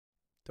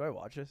Do I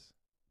watch this?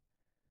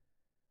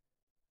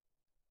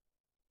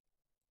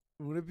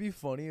 Would it be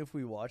funny if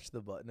we watched the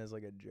button as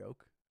like a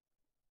joke?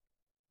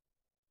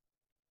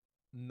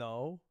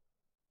 No.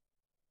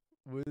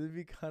 Would it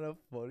be kind of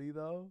funny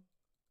though?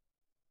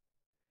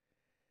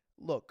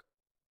 Look,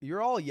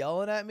 you're all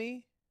yelling at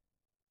me,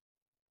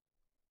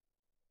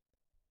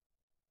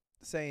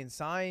 saying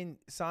sign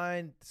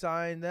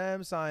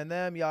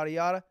them, yada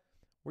yada.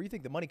 Where do you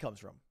think the money comes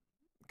from?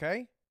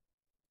 Okay?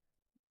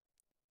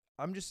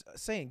 I'm just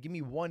saying, give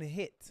me one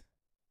hit.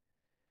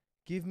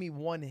 Give me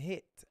one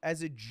hit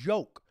as a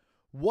joke.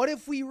 What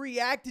if we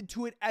reacted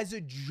to it as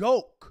a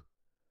joke?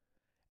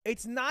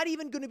 It's not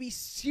even going to be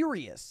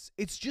serious.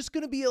 It's just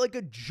going to be like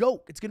a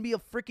joke. It's going to be a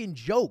freaking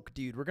joke,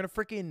 dude. We're going to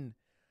freaking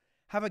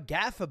have a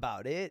gaff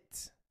about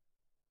it.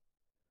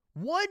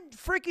 One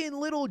freaking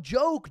little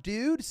joke,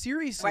 dude.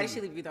 Seriously. Why did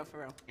she leave you though, for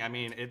real? I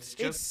mean, it's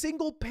just... It's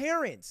single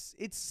parents.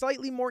 It's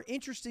slightly more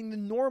interesting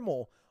than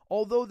normal,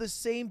 although the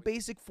same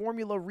basic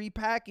formula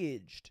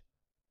repackaged.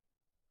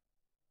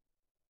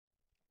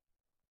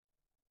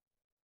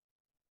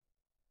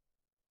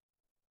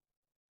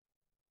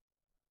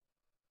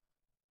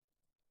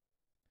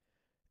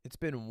 It's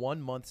been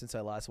 1 month since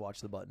I last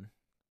watched the button.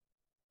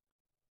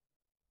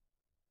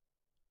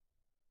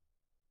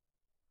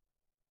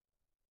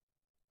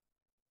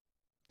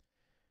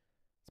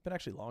 It's been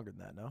actually longer than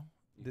that, no?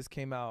 This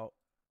came out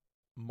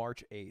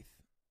March 8th.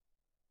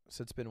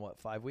 So it's been, what,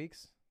 5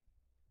 weeks?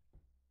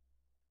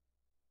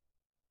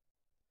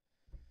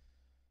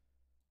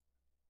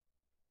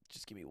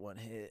 Just give me one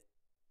hit.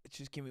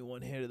 Just give me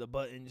one hit of the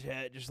button,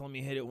 chat. Just let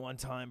me hit it one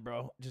time,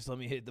 bro. Just let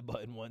me hit the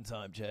button one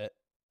time, chat.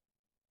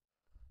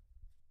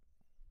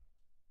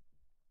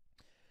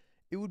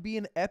 It would be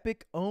an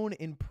epic own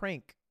in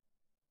prank.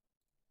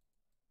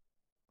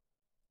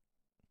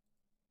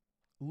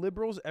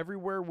 Liberals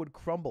everywhere would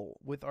crumble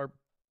with our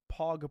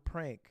pog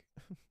prank.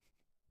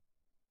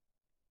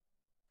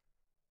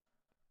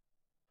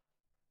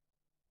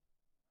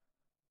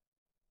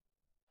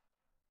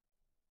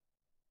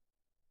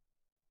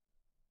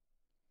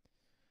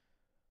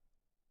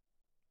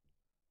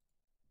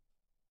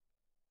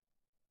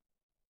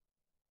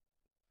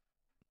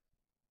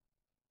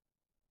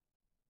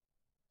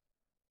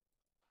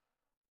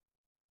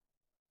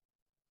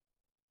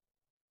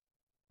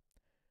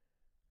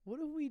 What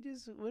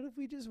if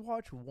we just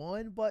watch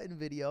one button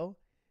video,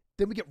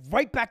 then we get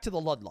right back to the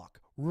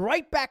Ludlock,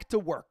 right back to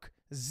work,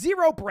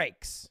 0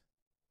 breaks.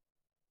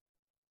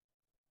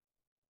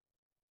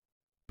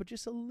 But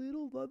just a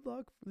little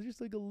Ludlock,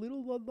 just like a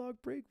little Ludlock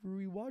break where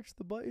we watch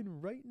the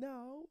button right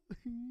now.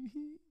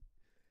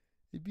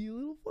 It'd be a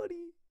little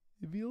funny.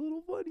 It'd be a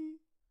little funny.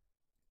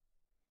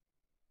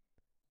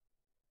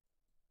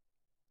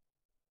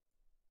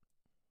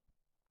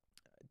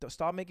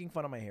 Stop making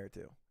fun of my hair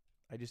too.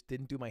 I just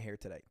didn't do my hair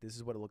today. This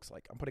is what it looks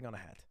like. I'm putting on a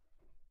hat.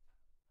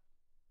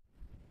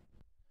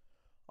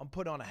 I'm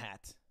putting on a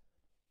hat.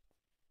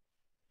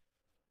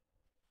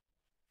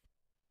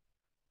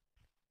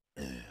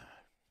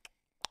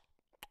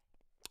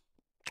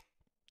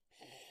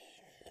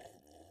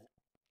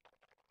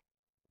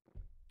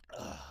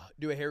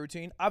 Do a hair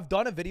routine. I've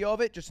done a video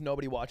of it, just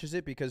nobody watches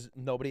it because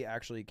nobody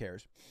actually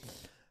cares.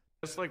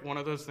 It's like one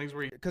of those things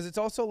where... Because it's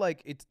also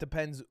like, it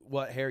depends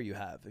what hair you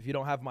have. If you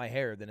don't have my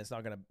hair, then it's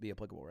not going to be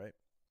applicable, right?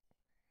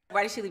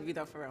 Why did she leave you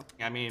though, for real?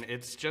 I mean,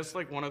 it's just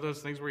like one of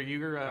those things where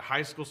you're a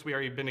high school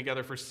sweetheart, you've been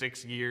together for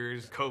 6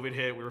 years, COVID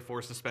hit, we were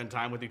forced to spend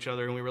time with each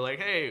other, and we were like,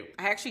 hey...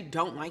 I actually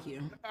don't like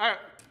you. I'm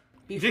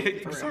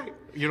sorry.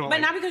 You don't but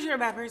like... not because you're a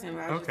bad person,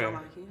 but I just Okay. don't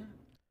like you.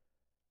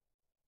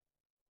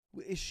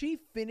 Is she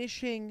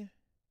finishing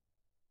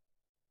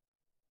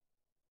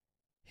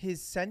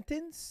his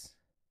sentence?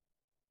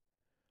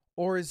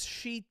 Or is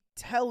she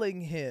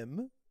telling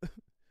him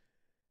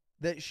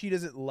that she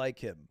doesn't like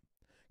him?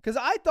 Because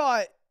I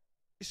thought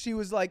she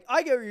was like,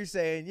 I get what you're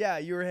saying. Yeah,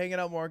 you were hanging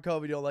out more on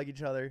COVID. You don't like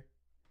each other.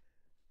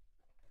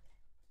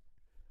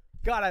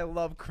 God, I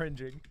love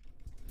cringing.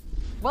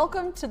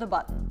 Welcome to The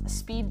Button, a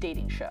speed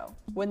dating show.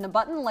 When the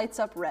button lights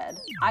up red,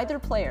 either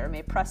player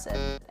may press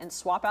it and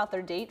swap out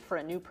their date for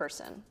a new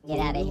person. Get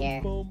out of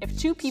here. If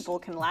 2 people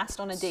can last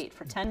on a date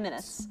for 10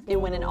 minutes, they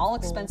win an all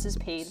expenses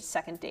paid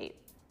second date.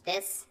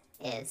 This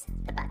is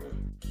The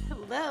Button.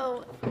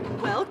 Hello.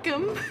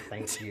 Welcome.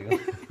 Thank you.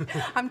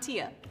 I'm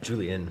Tia.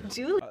 Julian.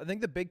 I think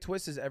the big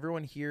twist is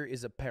everyone here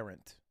is a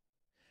parent.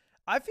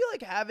 I feel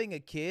like having a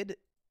kid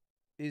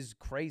is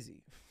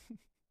crazy.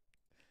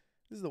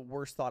 This is the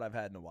worst thought I've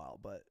had in a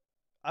while, but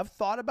I've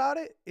thought about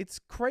it. It's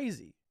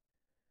crazy.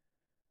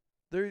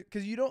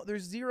 Because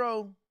there's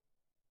zero,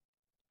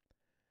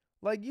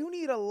 like, you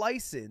need a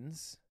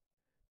license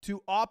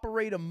to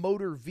operate a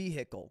motor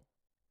vehicle.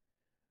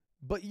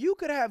 But you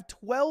could have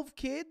 12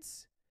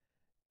 kids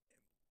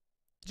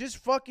just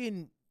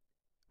fucking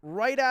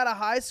right out of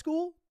high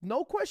school,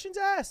 no questions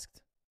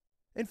asked.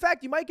 In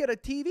fact, you might get a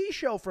TV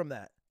show from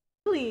that.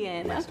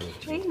 Julian.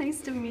 Okay, nice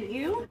to meet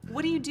you.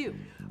 What do you do?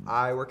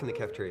 I work in the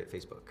cafeteria at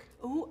Facebook.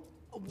 Ooh,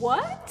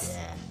 What?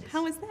 Yeah.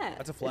 How is that?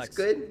 That's a flex. It's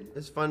good.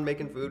 It's fun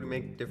making food. We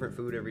make different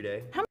food every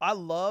day. I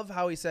love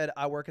how he said,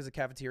 I work as a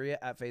cafeteria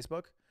at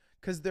Facebook.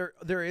 Because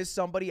there is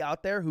somebody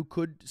out there who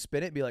could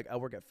spin it and be like, I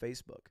work at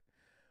Facebook.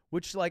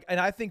 Which, like, and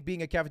I think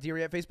being a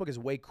cafeteria at Facebook is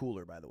way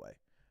cooler, by the way.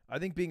 I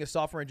think being a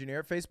software engineer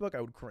at Facebook,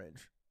 I would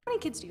cringe. How many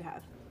kids do you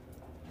have?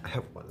 I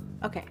have one.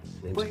 Okay.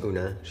 Name's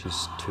Una.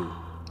 She's 2.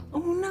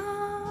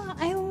 Una,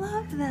 I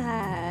love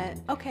that.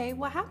 Okay,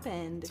 what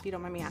happened, if you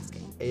don't mind me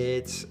asking?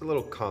 It's a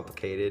little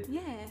complicated.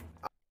 Yeah.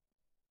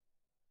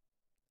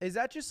 Is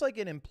that just like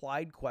an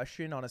implied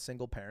question on a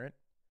single parent?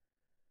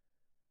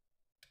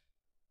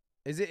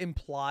 Is it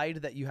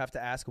implied that you have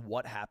to ask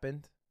what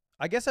happened?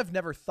 I guess I've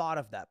never thought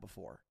of that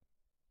before.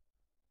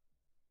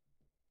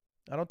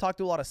 I don't talk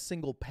to a lot of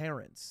single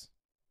parents.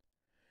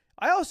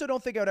 I also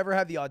don't think I would ever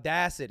have the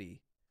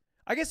audacity.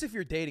 I guess if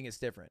you're dating, it's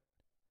different.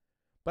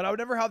 But I would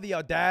never have the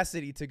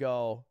audacity to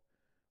go,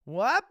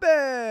 what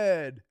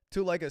happened?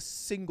 To like a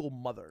single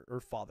mother or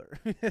father.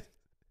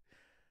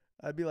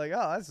 I'd be like,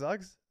 oh, that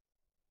sucks.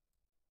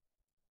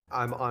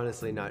 I'm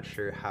honestly not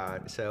sure how.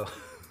 So,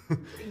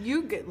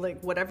 You get,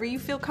 like, whatever you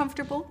feel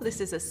comfortable. This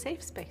is a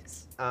safe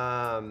space.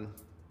 No,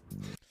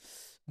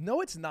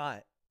 it's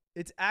not.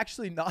 It's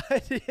actually not.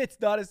 It's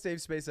not a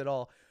safe space at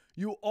all.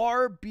 You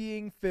are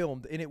being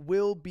filmed, and it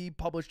will be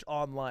published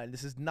online.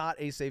 This is not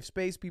a safe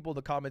space. People in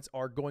the comments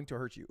are going to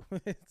hurt you.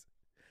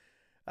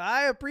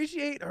 I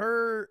appreciate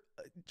her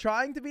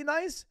trying to be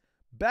nice.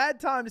 Bad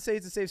time to say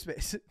it's a safe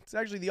space. It's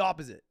actually the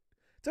opposite.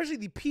 It's actually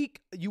the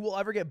peak you will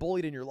ever get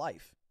bullied in your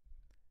life.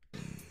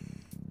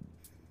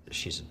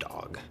 she's a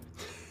dog.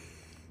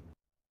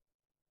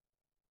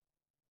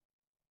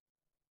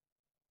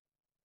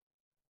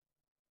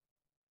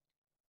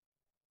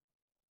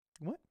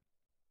 What?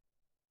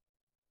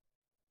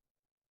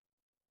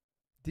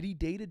 Did he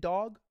date a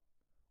dog?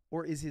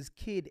 Or is his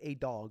kid a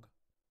dog?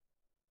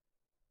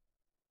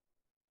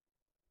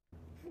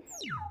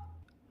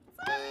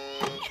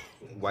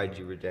 Why'd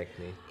you reject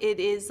me? It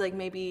is like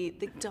maybe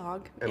the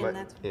dog, Am and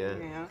I- that's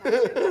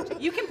yeah.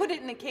 You can put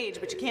it in a cage,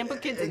 but you can't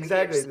put kids in a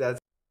Exactly. cage. That's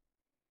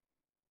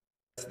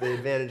the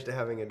advantage to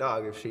having a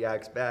dog. If she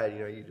acts bad,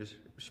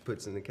 she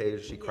puts in the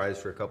cage, she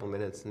cries for a couple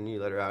minutes, and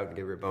you let her out and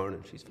give her a bone,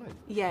 and she's fine.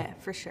 Yeah,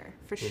 for sure,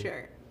 for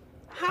sure.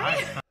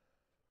 Hi.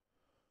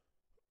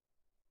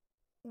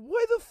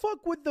 Why the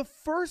fuck would the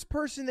first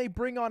person they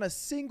bring on a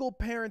single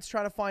parent's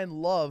trying to find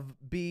love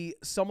be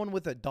someone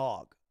with a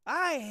dog?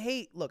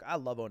 Look, I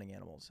love owning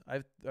animals.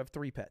 I have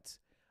 3 pets.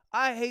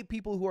 I hate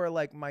people who are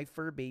like, my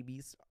fur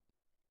babies.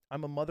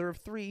 I'm a mother of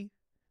 3.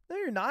 No,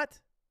 you're not.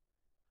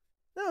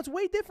 No, it's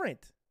way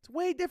different. It's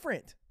way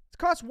different. It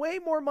costs way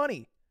more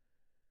money.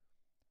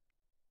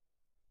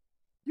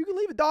 You can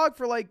leave a dog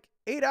for like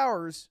 8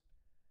 hours.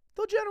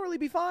 They'll generally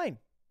be fine.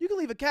 You can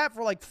leave a cat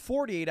for like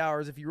 48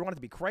 hours if you want it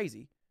to be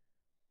crazy.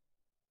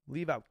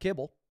 Leave out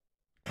kibble.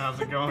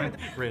 How's it going?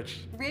 Rich.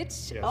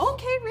 Rich. Yes.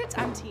 Okay, Rich.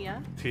 I'm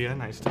Tia. Tia,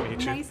 nice to meet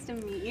you. Nice to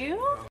meet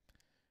you.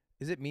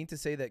 Is it mean to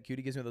say that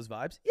Cutie gives me those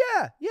vibes?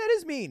 Yeah, it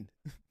is mean.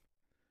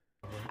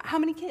 How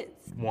many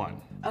kids?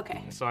 1.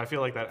 Okay. So I feel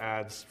like that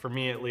adds, for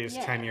me at least,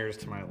 Yeah. 10 years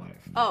to my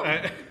life. Oh,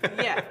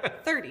 yeah.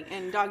 30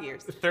 in dog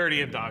years.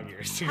 30 in dog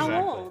years. How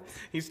Exactly. old?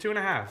 He's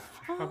 2.5.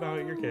 How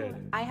about your kid?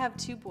 I have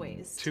 2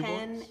 boys. 2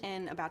 10 boys?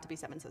 and about to be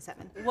 7, so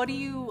 7. What are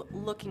you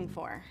looking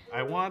for?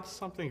 I want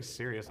something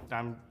serious.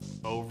 I'm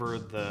over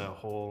the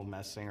whole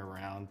messing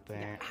around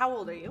thing. How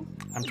old are you?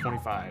 I'm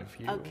 25.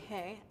 You?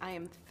 Okay, I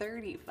am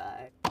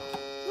 35.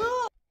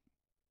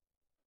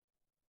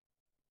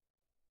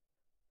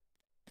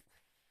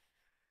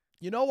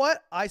 You know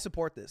what? I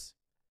support this.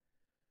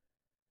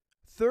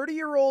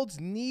 30-year-olds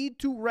need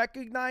to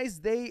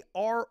recognize they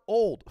are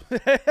old.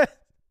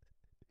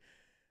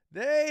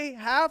 They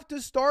have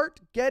to start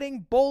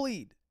getting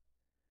bullied.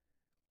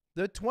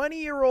 The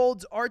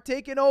 20-year-olds are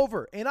taking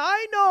over. And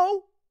I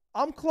know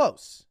I'm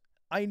close.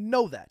 I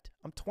know that.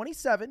 I'm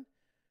 27.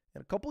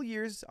 In a couple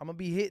years, I'm going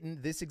to be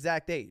hitting this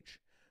exact age.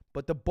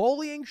 But the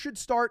bullying should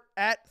start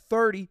at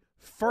 30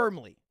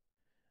 firmly.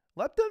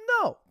 Let them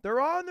know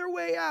they're on their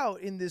way out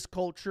in this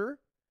culture.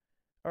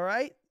 All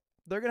right?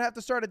 They're going to have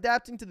to start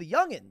adapting to the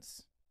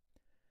youngins.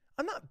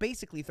 I'm not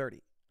basically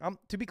 30.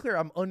 To be clear,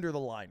 I'm under the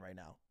line right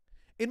now.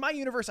 In my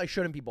universe, I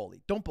shouldn't be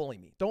bullied. Don't bully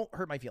me. Don't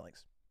hurt my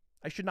feelings.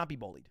 I should not be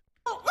bullied.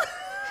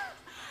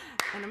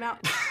 And I'm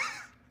out.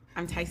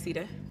 I'm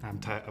Tysita. I'm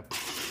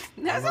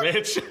That's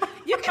Rich.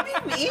 You can be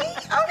me?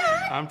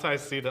 Okay. I'm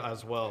Tysita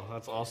as well.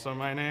 That's also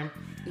my name.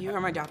 You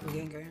are my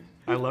doppelganger.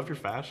 I love your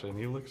fashion.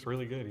 You look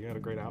really good. You got a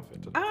great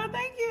outfit today. Oh,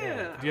 thank you.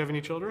 Do you have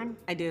any children?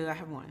 I do. I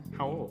have 1.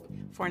 How old?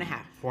 4.5.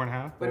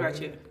 4.5? What about Boy,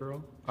 you?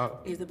 Girl? Oh,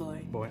 He's a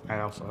boy. boy. I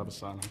also have a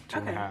son.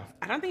 2.5.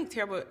 I don't think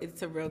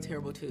it's a real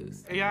terrible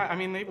twos. Yeah, I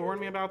mean, they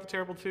warned me about the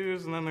terrible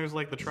 2s, and then there's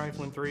like the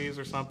trifling 3s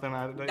or something.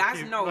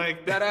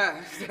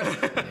 better.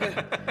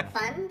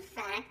 Fun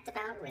fact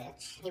about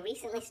Rich, he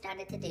recently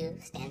started to do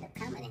stand-up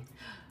comedy.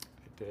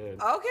 I did.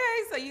 Okay,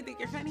 so you think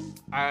you're funny?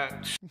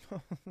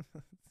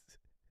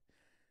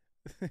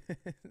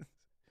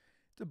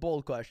 It's a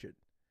bold question.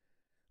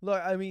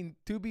 Look, I mean,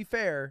 to be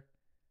fair,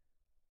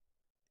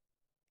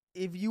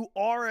 if you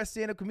are a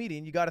stand-up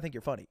comedian, you got to think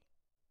you're funny.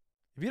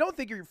 If you don't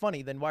think you're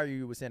funny, then why are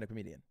you a stand-up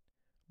comedian?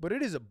 But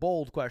it is a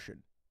bold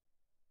question.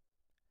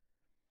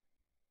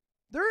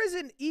 There is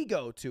an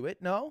ego to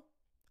it, no?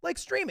 Like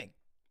streaming.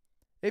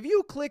 If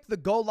you click the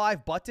go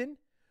live button,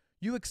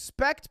 you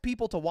expect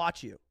people to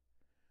watch you,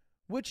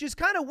 which is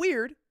kind of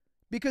weird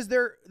because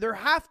there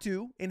have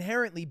to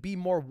inherently be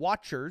more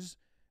watchers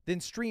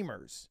than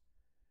streamers.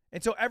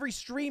 And so every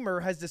streamer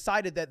has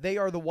decided that they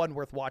are the one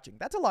worth watching.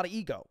 That's a lot of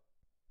ego.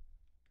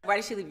 Why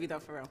did she leave you though,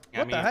 for real?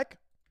 What the heck?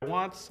 I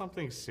want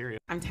something serious.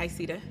 I'm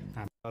Taisita.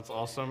 That's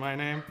also my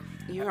name.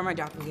 You are my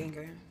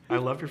doppelganger. I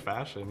love your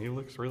fashion. You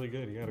look really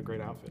good. You got a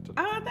great outfit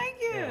today. Oh, thank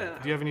you.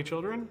 Do you have any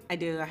children? I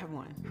do. I have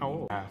one. How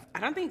old? I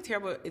don't think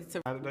terrible. It's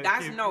a. How did I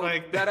That's keep, no.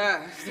 like-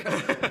 That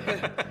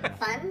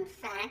Fun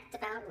fact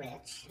about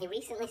Rich, he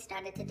recently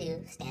started to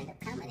do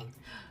stand-up comedy.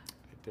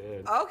 I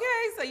did. Okay,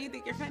 so you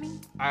think you're funny?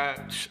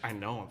 I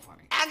know I'm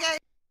funny. Okay.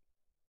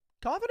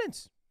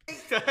 Confidence.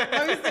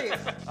 Let me see.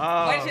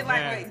 Oh, What is it like?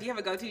 man. Wait, do you have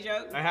a go-to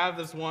joke? I have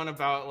this one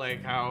about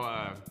like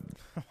how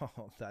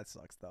Oh, that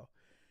sucks though.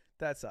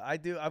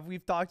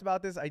 We've talked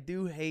about this. I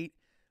do hate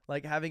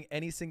like having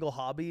any single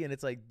hobby and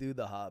it's like do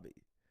the hobby.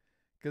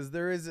 Cuz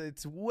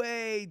it's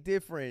way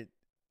different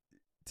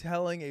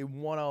telling a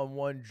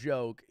one-on-one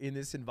joke in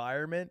this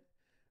environment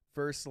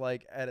versus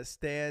like at a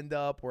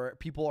stand-up where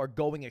people are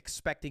going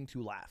expecting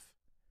to laugh.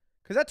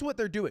 Cuz that's what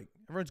they're doing.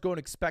 Everyone's going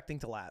expecting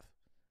to laugh.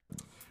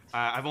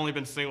 I've only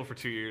been single for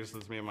 2 years.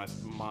 That's me and my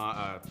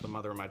the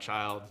mother of my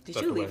child. Did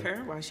stepped you leave away.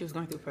 her while she was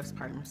going through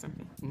postpartum or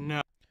something? No.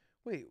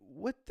 Wait,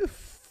 what the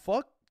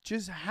fuck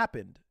just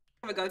happened?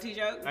 Have a go-to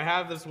joke? I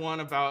have this one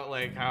about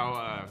like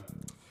how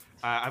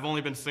I've only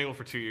been single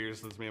for 2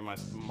 years. That's me and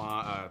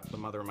the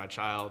mother of my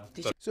child.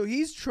 So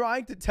he's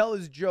trying to tell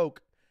his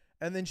joke,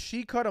 and then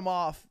she cut him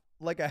off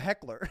like a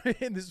heckler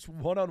in this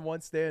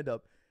one-on-one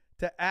stand-up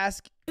to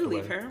ask Did you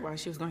leave her while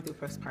she was going through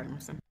postpartum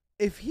or something?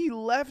 if he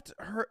left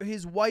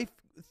his wife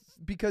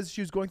because she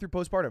was going through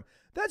postpartum.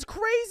 That's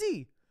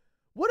crazy.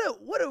 What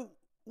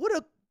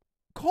a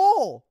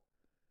call.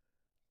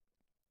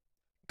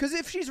 Because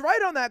if she's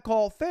right on that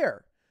call,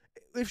 fair.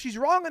 If she's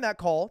wrong on that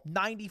call,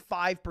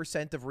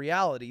 95% of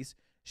realities,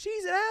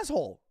 she's an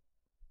asshole.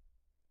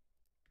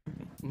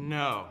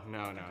 No.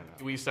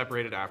 We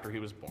separated after he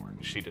was born.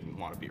 She didn't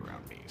want to be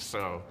around me.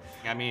 So,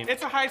 I mean,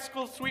 it's a high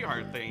school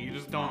sweetheart thing. You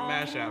just don't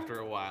mesh after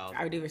a while.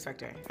 I do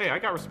respect her. Hey, I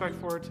got respect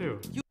for her too.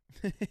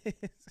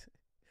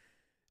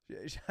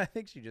 I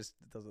think she just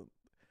doesn't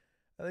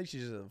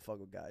fuck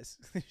with guys.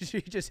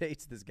 She just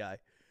hates this guy.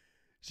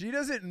 She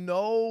doesn't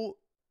know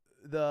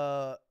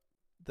the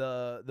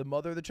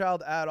mother of the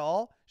child at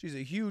all. She's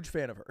a huge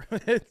fan of her.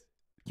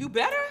 You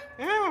better?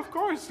 Yeah, of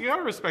course. You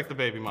gotta respect the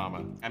baby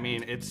mama. I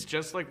mean, it's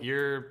just like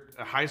you're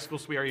a high school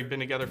sweetheart. You've been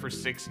together for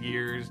 6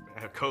 years.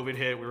 COVID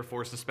hit. We were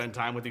forced to spend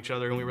time with each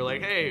other, and we were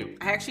like, hey.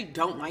 I actually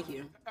don't like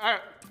you.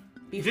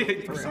 Be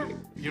for real.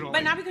 You don't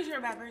But like not because you're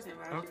a bad person.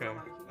 But I actually Okay. don't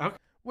like you. Okay.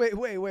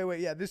 Wait.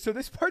 Yeah.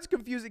 This part's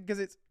confusing because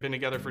it's Been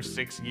together for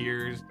 6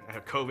 years.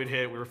 COVID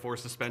hit. We were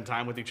forced to spend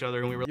time with each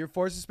other, and we were you're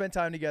forced to spend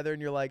time together, and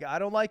you're like, I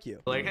don't like you.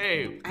 like,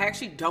 hey. I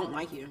actually don't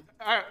like you.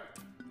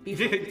 Be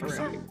for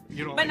real.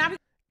 You don't But like not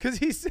Because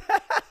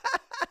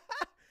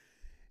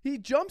he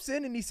jumps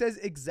in and he says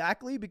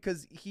exactly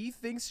because he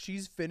thinks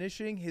she's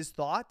finishing his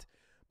thought,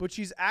 but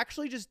she's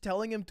actually just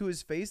telling him to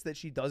his face that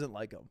she doesn't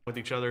like him. with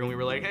each other, and we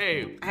were like,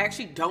 hey. I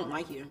actually don't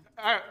like you.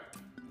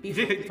 Be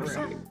for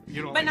real.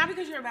 You don't But like not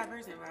because you're a bad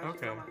person. But I actually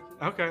Okay. don't like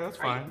you. Okay, that's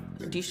fine.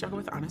 Do you struggle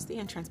with honesty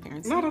and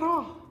transparency? Not at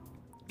all.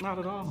 Not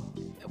at all.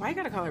 Why you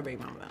gotta call her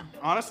baby mama though?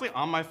 Honestly,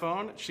 on my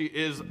phone, she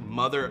is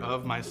mother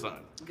of my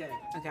son. Good.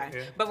 Okay.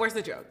 Yeah. But where's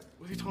the joke?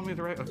 Well, you told me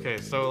the right. Okay,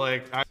 so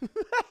like,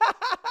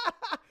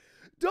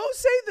 Don't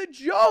say the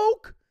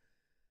joke.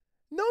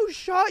 No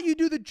shot you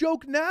do the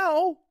joke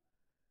now.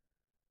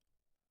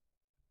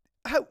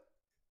 How?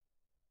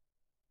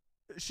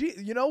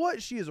 You know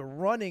what? She is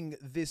running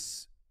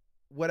this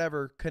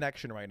whatever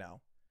connection right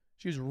now.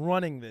 She's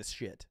running this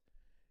shit.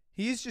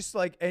 He's just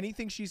like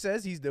anything she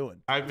says, he's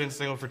doing. I've been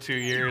single for 2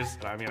 years.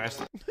 I mean,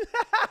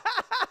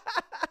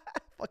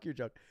 Fuck your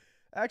joke.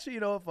 Actually, you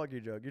know what? Fuck your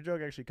joke. Your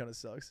joke actually kind of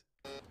sucks.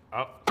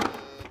 Oh.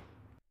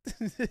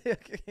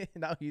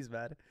 Now he's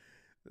mad.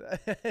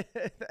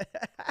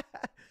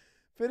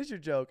 Finish your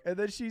joke. And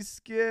then she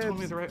skips. Told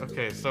me the right.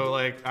 Okay, so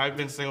like, I've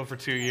been single for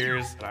 2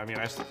 years. I mean,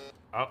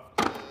 Oh.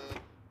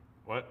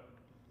 What?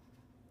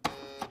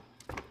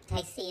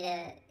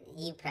 Taisita,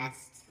 you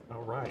pressed.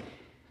 All right.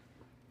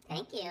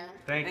 Thank you.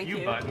 Thank you,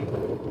 you.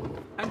 button.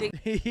 I'm digging.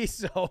 He's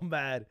so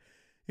mad.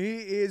 He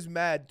is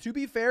mad. To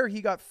be fair,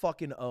 he got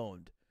fucking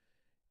owned.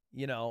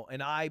 You know,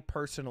 and I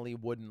personally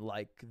wouldn't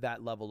like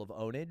that level of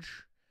ownage.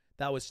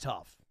 That was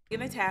tough. the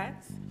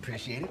tags.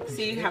 Appreciate it.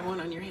 See, you have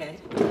one on your head.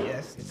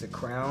 Yes, it's a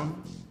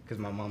crown because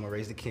my mama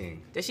raised a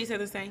king. Does she say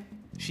the same?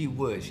 She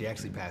would. She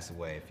actually passed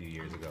away a few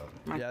years ago.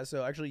 Yeah,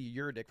 so actually,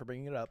 you're a dick for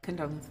bringing it up.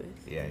 Condolences.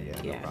 Yeah,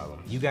 no Yeah.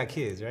 problem. You got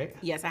kids, right?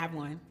 Yes, I have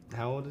one.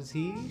 How old is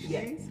he?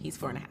 Yes, he's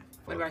 4.5.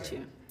 What about Okay.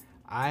 you?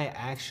 I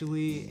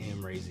actually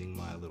am raising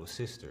my little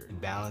sister,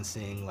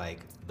 balancing like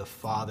the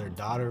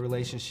father-daughter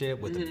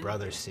relationship with the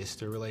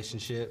brother-sister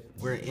relationship.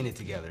 We're in it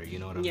together, you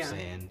know what I'm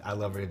saying? I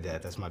love her to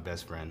death. That's my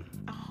best friend.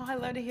 Oh, I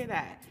love to hear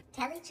that.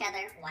 Tell each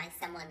other why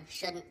someone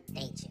shouldn't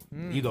date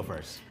you. You go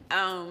first.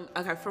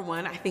 Okay, for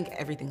one, I think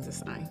everything's a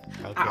sign.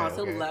 Okay, I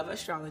also okay. love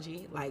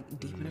astrology, like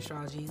deep in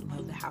astrology,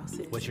 love the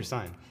houses. What's your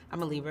sign?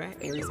 I'm a Libra,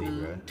 Aries Libra.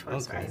 moon,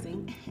 Taurus Okay.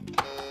 rising.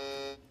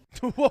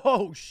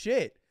 Whoa,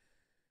 shit.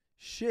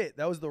 Shit,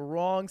 that was the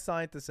wrong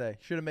sign to say.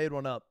 Should have made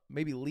one up.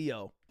 Maybe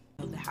Leo.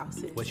 Love the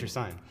houses. What's your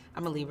sign?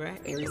 I'm a Libra,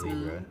 Aries Libra.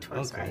 moon,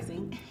 Taurus Okay.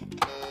 rising.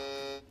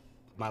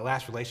 My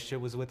last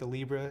relationship was with a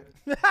Libra.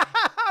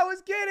 I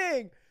was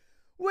kidding.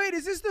 Wait,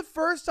 is this the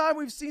first time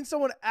we've seen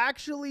someone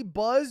actually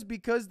buzz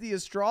because the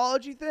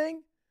astrology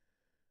thing?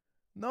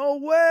 No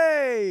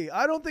way.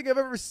 I don't think I've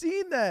ever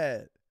seen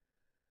that.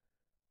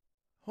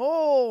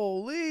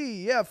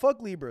 Holy. Yeah,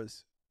 fuck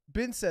Libras.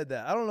 Ben said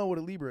that. I don't know what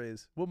a Libra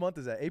is. What month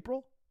is that?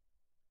 April?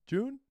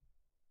 June?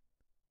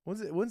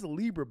 When's the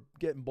Libra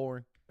getting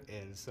born?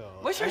 And so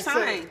What's your I'd say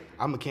sign?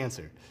 I'm a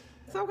Cancer.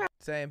 It's okay.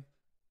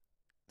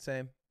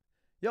 Same.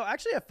 Yo,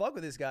 actually I fuck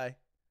with this guy.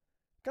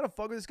 Kind of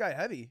fuck with this guy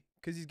heavy.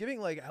 Because he's giving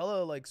like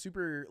hella like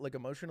super like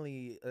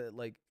emotionally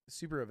like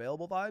super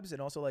available vibes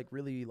and also like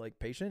really like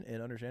patient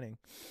and understanding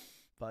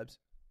vibes.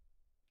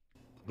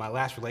 My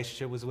last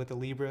relationship was with a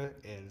Libra,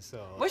 and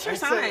so What's your I'd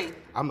say sign?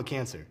 I'm a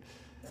Cancer.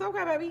 It's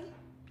okay, baby.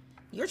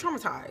 You're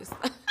traumatized.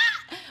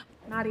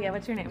 Nadia,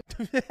 what's your name?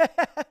 Do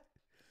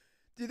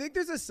you think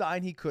there's a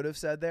sign he could have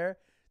said there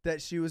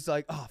that she was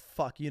like, oh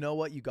fuck, you know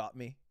what? You got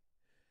me.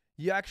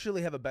 You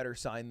actually have a better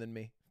sign than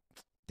me.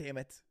 Damn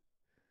it.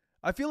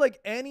 I feel like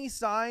any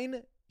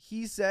sign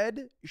he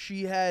said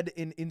she had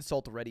an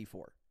insult ready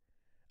for.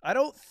 I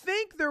don't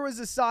think there was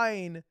a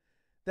sign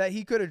that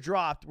he could have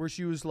dropped where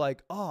she was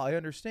like, oh, I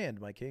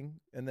understand, my king,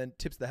 and then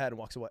tips the head and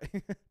walks away.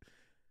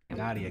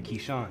 Nadia,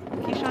 Keyshawn.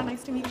 Keyshawn,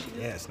 nice to meet you.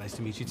 Yes, nice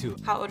to meet you too.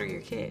 How old are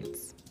your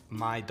kids?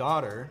 My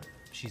daughter,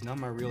 she's not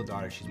my real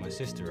daughter, she's my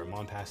sister. Her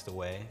mom passed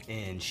away,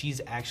 and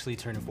she's actually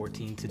turning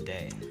 14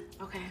 today.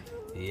 Okay.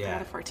 Yeah. I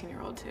got a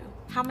 14-year-old too.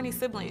 How many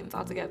siblings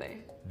altogether?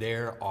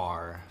 There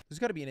are There's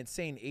got to be an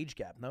insane age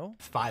gap, no?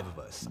 5 of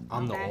us.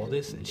 I'm the Okay.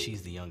 oldest, and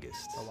she's the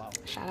youngest. Oh, wow.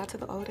 Shout out to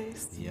the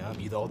oldest. Yeah,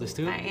 you the oldest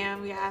too? I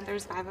am, yeah.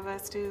 There's 5 of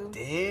us too.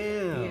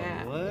 Damn,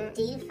 Yeah. what?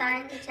 Do you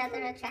find each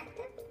other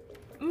attractive?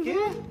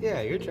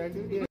 Yeah, you're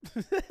attractive, yeah.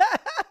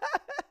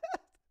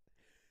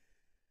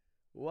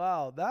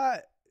 Wow,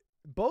 that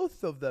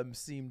both of them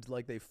seemed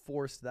like they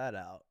forced that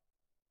out.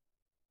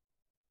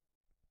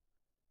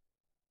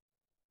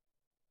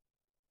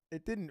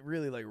 It didn't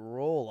really like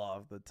roll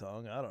off the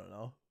tongue. I don't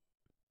know.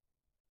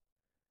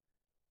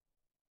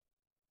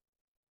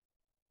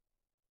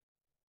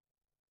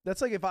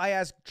 That's like if I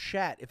ask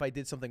chat if I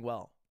did something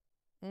well.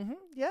 Mm-hmm.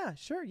 Yeah,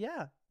 sure,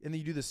 yeah. And then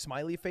you do the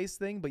smiley face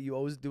thing, but you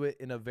always do it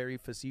in a very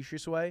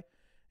facetious way.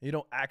 You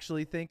don't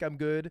actually think I'm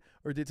good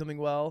or did something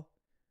well.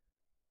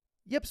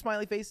 Yep,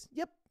 smiley face.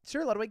 Yep,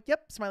 sure, Ludwig.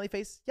 Yep, smiley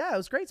face. Yeah, it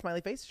was great,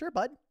 smiley face. Sure,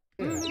 bud.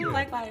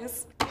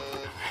 Likewise.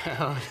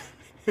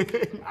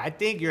 I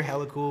think you're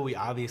hella cool. We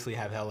obviously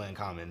have hella in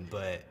common,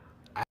 but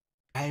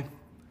I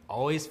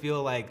always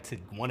feel like to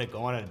want to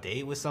go on a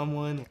date with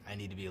someone, I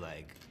need to be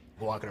like,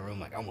 walk in a room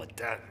like, I'm with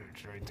that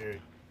bitch right there.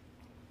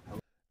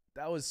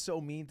 That was so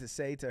mean to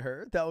say to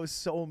her. That was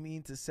so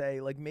mean to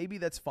say. Like, maybe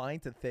that's fine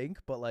to think,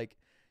 but like,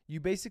 you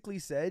basically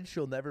said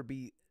she'll never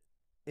be,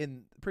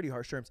 in pretty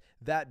harsh terms,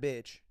 that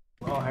bitch.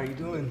 Oh, how are you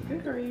doing?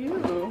 Good, are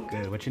you?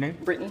 Good. What's your name?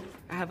 Brittany.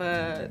 I have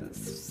a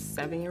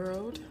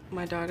 7-year-old.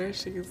 My daughter,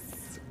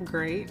 she's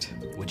great.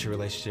 What's your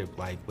relationship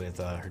like with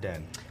her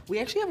dad? We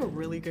actually have a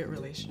really good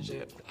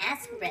relationship.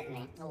 Ask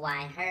Brittany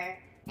why her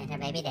and her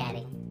baby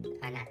daddy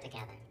are not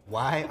together.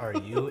 Why are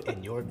you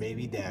and your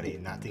baby daddy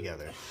not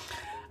together?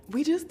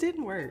 We just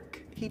didn't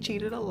work. He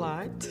cheated a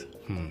lot.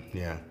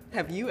 Yeah.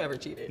 Have you ever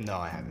cheated? No,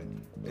 I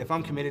haven't. If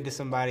I'm committed to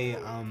somebody,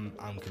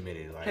 I'm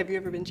committed. Like, Have you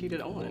ever been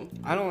cheated on?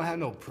 I don't have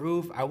no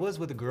proof. I was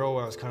with a girl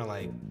where I was kind of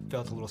like,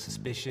 felt a little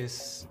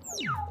suspicious,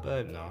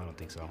 but no, I don't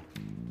think so.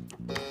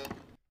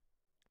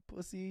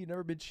 Pussy, you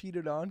never been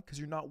cheated on because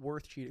you're not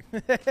worth cheating.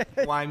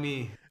 Why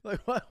me?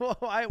 Like,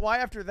 why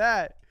after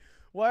that?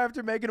 Why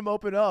after making him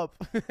open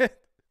up?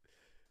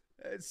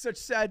 It's such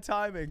sad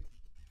timing.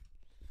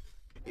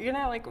 You're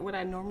not like what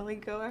I normally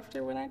go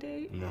after when I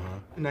date. Uh-huh.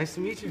 Nice to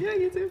meet you. Yeah,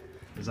 you too.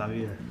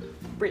 Xavier.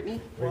 Brittany.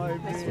 Why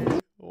Nice me? to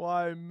meet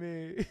Why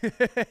me?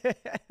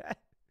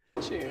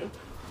 you.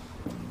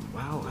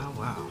 Wow, wow,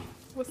 wow.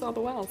 What's all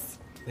the wows?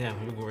 Yeah,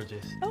 you're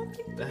gorgeous. Oh,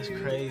 thank That's you.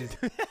 crazy.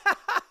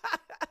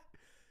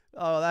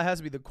 Oh, that has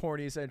to be the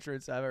corniest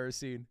entrance I've ever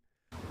seen.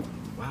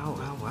 Wow,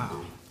 wow,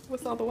 wow.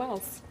 What's all the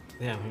wows?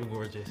 Yeah, you're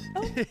gorgeous.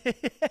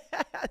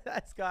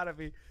 That's gotta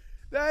be.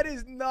 That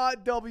is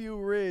not W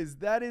Riz.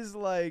 That is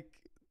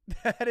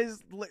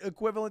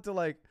equivalent to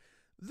like,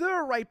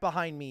 they're right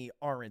behind me,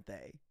 aren't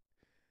they?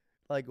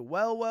 Like,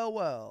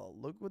 well,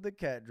 look what the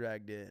cat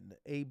dragged in.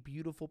 A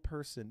beautiful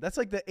person. That's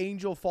like the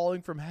angel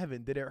falling from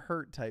heaven. Did it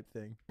hurt type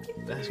thing.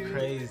 That's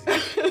crazy.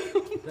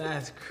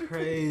 That's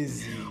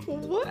crazy.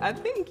 What?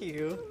 Thank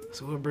you.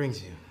 So what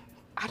brings you?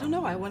 I don't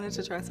know. I wanted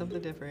to try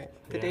something different.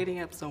 The Yeah. dating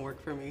apps don't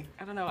work for me.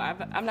 I don't know.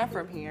 I'm not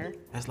from here.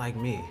 That's like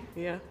me.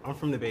 Yeah. I'm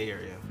from the Bay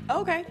Area.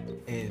 Okay.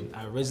 And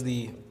I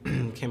originally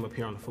came up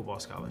here on a football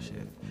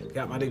scholarship.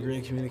 Got my degree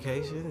in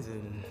communications,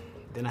 and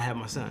then I had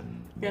my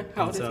son. Yeah.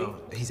 How old And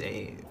is he? He's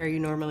 8. Are you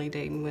normally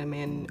dating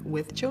women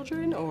with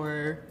children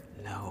or?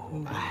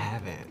 No, I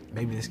haven't.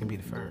 Maybe this can be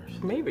the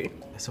first. Maybe.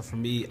 So for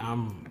me,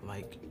 I'm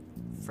like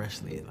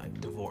freshly like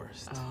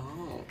divorced.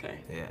 Oh, okay.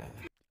 Yeah.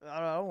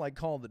 I don't like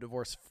calling the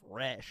divorce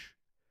fresh.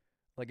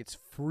 Like it's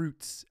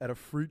fruits at a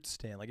fruit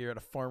stand, like you're at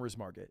a farmer's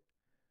market.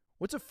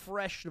 What's a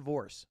fresh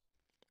divorce?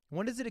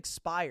 When does it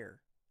expire?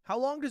 How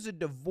long does a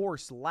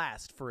divorce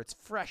last for its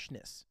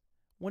freshness?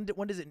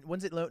 When's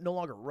it no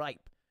longer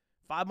ripe?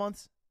 5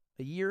 months?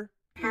 A year?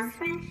 How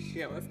fresh?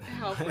 Yeah, let's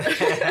how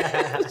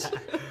fresh.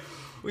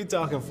 We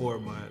talking 4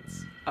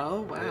 months.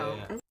 Oh, wow.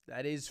 Yeah.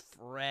 That is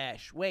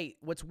fresh. Wait,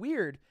 what's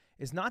weird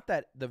is not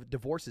that the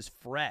divorce is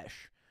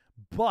fresh,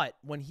 but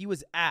when he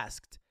was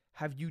asked,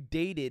 have you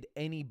dated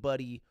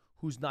anybody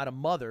who's not a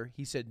mother,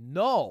 he said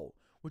no,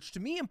 which to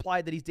me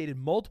implied that he's dated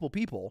multiple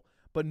people,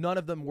 but none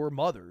of them were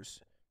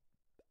mothers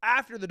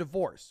after the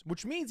divorce,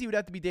 which means he would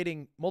have to be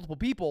dating multiple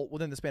people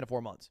within the span of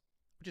 4 months,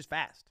 which is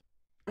fast.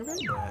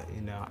 But,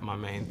 you know, my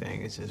main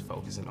thing is just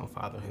focusing on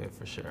fatherhood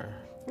for sure.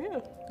 Yeah,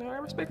 no, I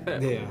respect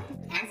that. Yeah.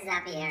 Ask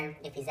Xavier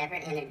if he's ever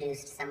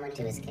introduced someone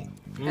to his kid.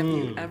 Have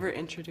you ever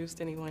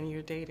introduced anyone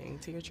you're dating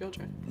to your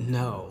children?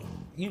 No.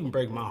 You can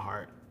break my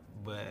heart,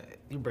 but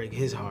you break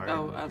his heart.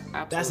 Oh,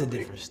 absolutely. That's a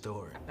different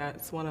story.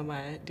 That's one of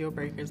my deal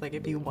breakers. Like,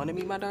 if you want to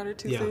meet my daughter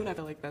too Yeah. soon, I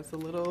feel like that's a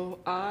little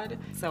odd.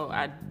 So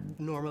I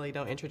normally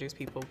don't introduce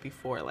people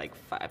before like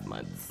 5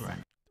 months. Right.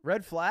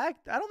 Red flag?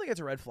 I don't think it's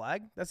a red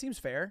flag. That seems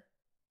fair.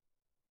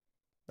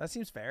 That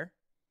seems fair.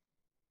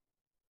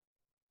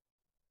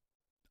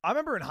 I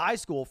remember in high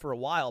school for a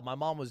while, my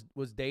mom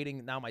was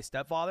dating now my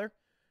stepfather,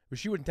 but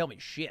she wouldn't tell me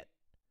shit.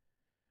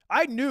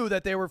 I knew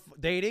that they were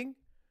dating,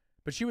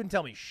 but she wouldn't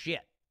tell me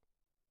shit.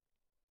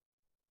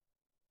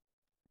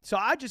 So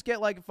I'd just get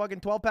like a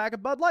fucking 12-pack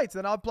of Bud Lights,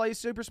 and I'll play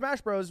Super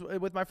Smash Bros.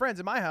 With my friends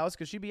in my house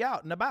because she'd be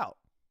out and about.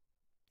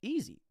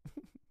 Easy.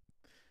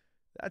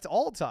 That's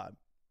all time.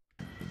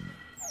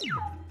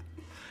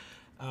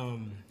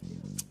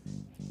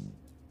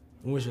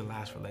 When was your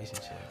last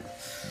relationship?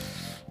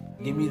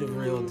 Give me the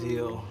real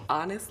deal.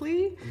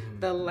 Honestly,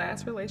 the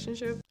last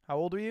relationship, How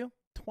old are you?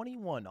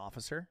 21,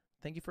 officer.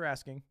 Thank you for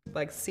asking.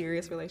 like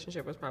serious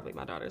relationship, was probably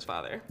my daughter's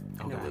father.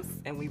 And, Okay.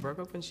 and we broke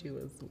up when she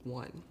was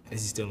 1.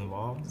 Is he still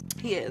involved?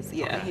 He is,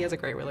 yeah. Okay. He has a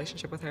great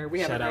relationship with her. We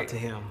have Shout a out great, to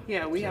him.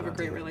 Yeah, we Shout have a out to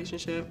great him.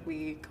 relationship.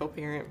 We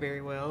co-parent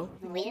very well.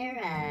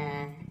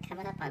 We're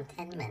coming up on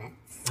 10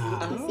 minutes.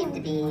 We seem to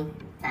be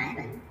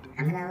vibing.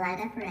 I'm gonna light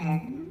up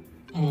red,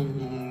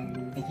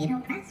 and if you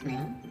don't press me,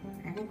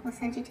 I think we'll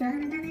send you to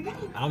on another date.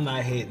 I'm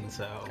not hitting,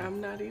 so I'm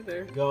not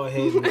either. go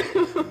ahead.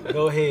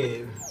 Go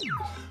ahead.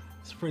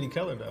 It's a pretty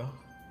color though.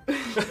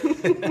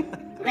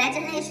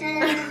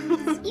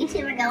 Congratulations! You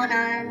two are going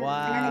on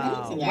Wow.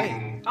 another date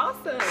together.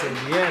 Awesome.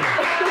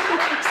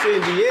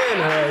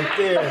 Indiana right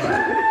there.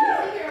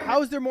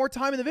 How is there more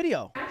time in the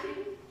video?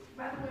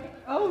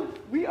 Oh,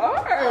 we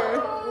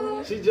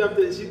are. She jumped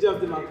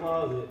in my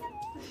closet.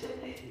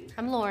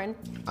 I'm Lauren.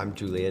 I'm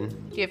Julian.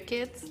 Do you have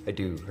kids? I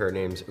do. Her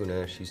name's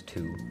Una. She's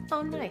 2.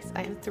 Oh, nice.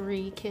 I have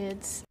 3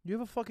 kids. You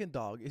have a fucking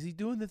dog. Is he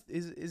doing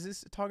is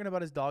this talking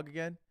about his dog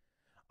again?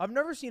 I've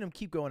never seen him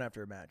keep going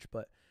after a match,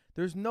 but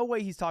there's no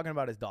way he's talking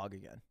about his dog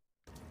again.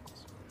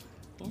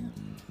 Yeah.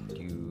 Do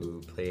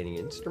you play any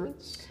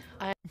instruments?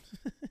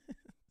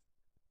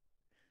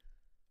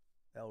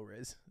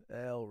 Elriz.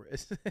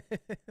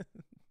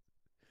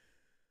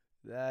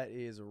 That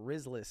is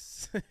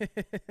Rizless.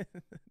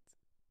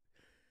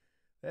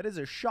 That is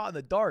a shot in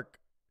the dark.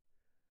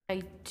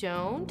 I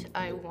don't.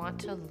 I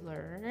want to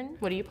learn.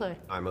 What do you play?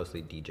 I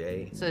mostly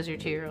DJ. So is your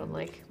 2-year-old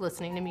like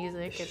listening to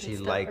music and She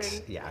stuff, likes,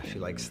 or yeah, she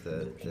likes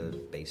the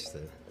bass,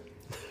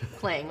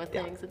 playing with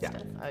Yeah, things and yeah.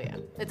 stuff? Oh yeah.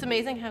 It's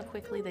amazing how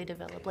quickly they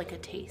develop like a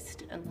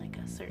taste and like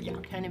a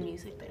certain kind of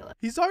music they like.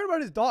 He's talking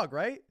about his dog,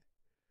 right?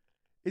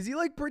 Is he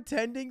like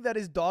pretending that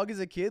his dog is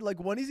a kid?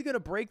 Like, when is he going to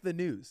break the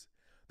news?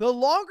 The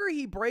longer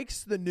he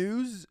breaks the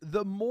news,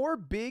 the more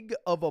big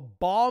of a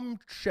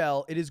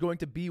bombshell it is going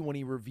to be when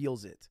he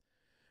reveals it.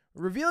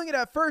 Revealing it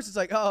at first, it's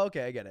like, oh,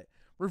 okay, I get it.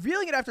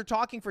 Revealing it after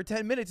talking for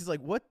 10 minutes is like,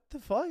 what the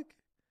fuck?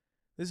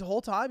 This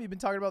whole time you've been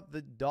talking about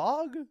the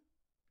dog?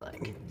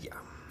 Like, yeah.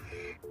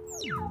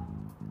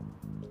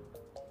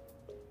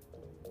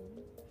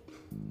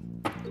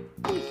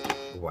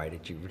 Why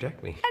did you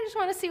reject me? I just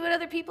want to see what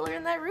other people are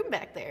in that room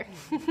back there.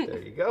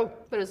 There you go.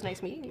 But it was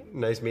nice meeting you.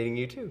 Nice meeting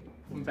you too.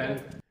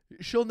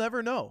 She'll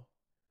never know.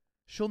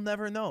 She'll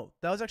never know.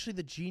 That was actually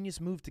the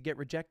genius move to get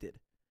rejected.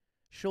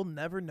 She'll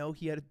never know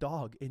he had a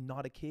dog and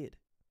not a kid.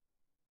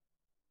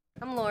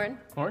 I'm Lauren.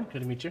 Lauren,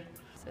 good to meet you.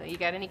 So you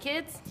got any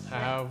kids? I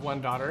have one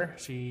daughter.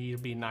 She'll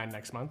be 9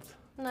 next month.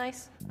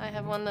 Nice. I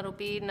have one that'll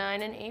be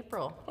 9 in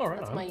April. Oh, right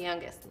That's on. my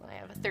youngest. I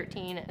have a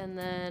 13. And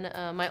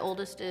then my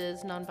oldest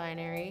is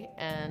non-binary,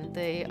 and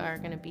they are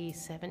going to be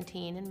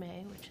 17 in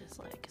May, which is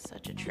like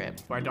such a trip.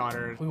 My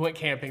daughter, we went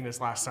camping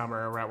this last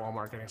summer. We're at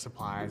Walmart getting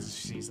supplies.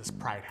 She sees this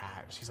pride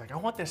hat. She's like, I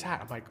want this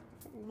hat. I'm like,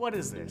 what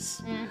is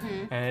this?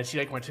 And she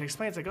like went to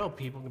explain. It's like, oh,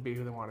 people can be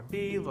who they want to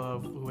be,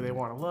 love who they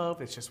want to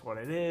love. It's just what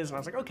it is. And I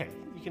was like, okay,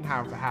 you can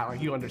have the hat.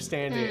 Like, you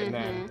understand it. And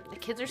then, The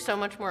kids are so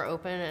much more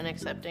open and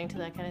accepting to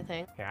that kind of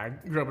thing. yeah, I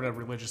grew up in a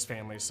religious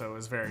family, so it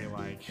was very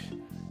like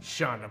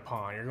shunned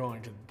upon. You're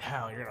going to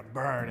hell. You're gonna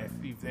burn if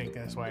you think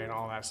this way and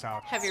all that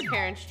stuff. Have your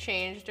parents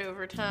changed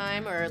over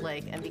time, or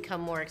like, and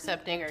become more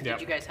accepting, or Yep.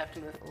 did you guys have to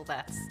move? Well,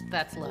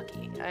 that's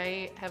lucky.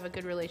 I have a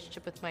good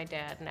relationship with my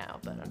dad now,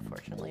 but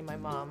unfortunately, my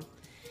mom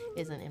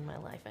isn't in my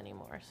life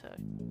anymore. So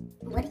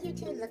What are you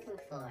two looking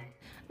for? I'm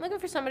looking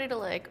for somebody to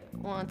like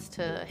wants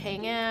to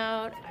hang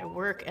out. I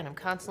work and I'm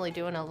constantly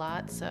doing a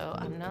lot, so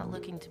I'm not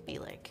looking to be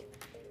like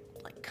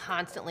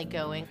constantly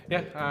going.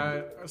 Yeah,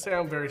 I'd say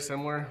I'm very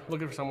similar.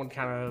 Looking for someone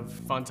kind of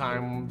fun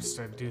times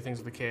to do things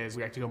with the kids.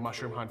 We like to go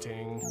mushroom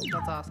hunting.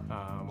 That's awesome.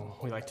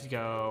 We like to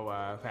go,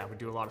 yeah, we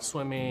do a lot of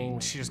swimming.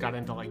 She just got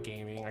into like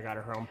gaming. I got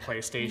her own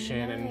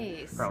PlayStation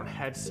Nice. and her own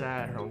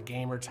headset, her own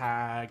gamer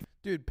tag.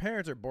 Dude,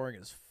 parents are boring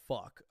as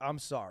fuck. I'm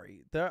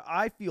sorry.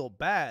 I feel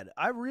bad.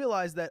 I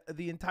realize that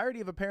the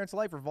entirety of a parent's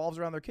life revolves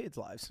around their kids'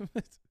 lives.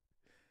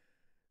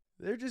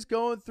 They're just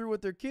going through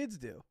what their kids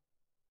do.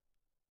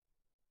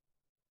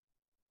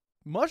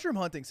 Mushroom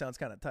hunting sounds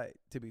kind of tight,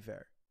 to be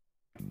fair.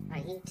 Are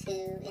you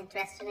two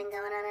interested in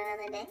going on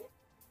another date?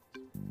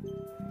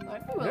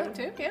 I'd be willing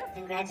to, yeah.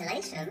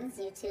 Congratulations,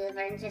 you two have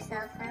earned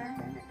yourself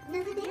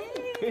another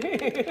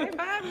date.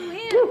 High five,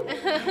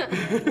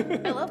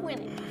 win. I love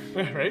winning.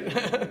 Right?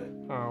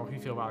 Oh, you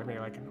feel about maybe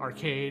like an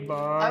arcade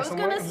bar I was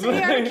somewhere? gonna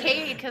say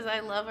arcade because I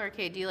love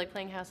arcade. Do you like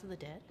playing House of the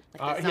Dead?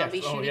 Like the Yes.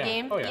 zombie Oh, shooter yeah.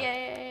 game? Oh, yeah.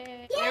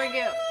 Yay! There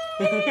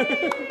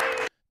we go.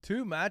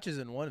 2 matches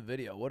in one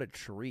video. What a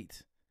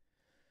treat.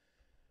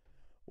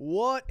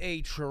 What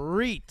a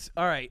treat.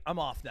 All right, I'm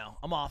off now.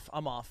 I'm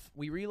off.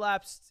 We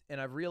relapsed,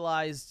 and I've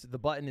realized the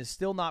button is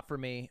still not for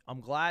me.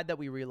 I'm glad that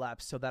we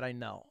relapsed so that I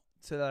know.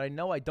 So that I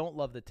know I don't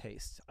love the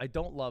taste. I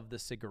don't love the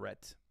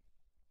cigarette.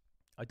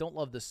 I don't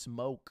love the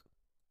smoke.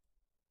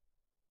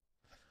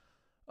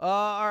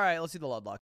 All right, let's see the Ludlock.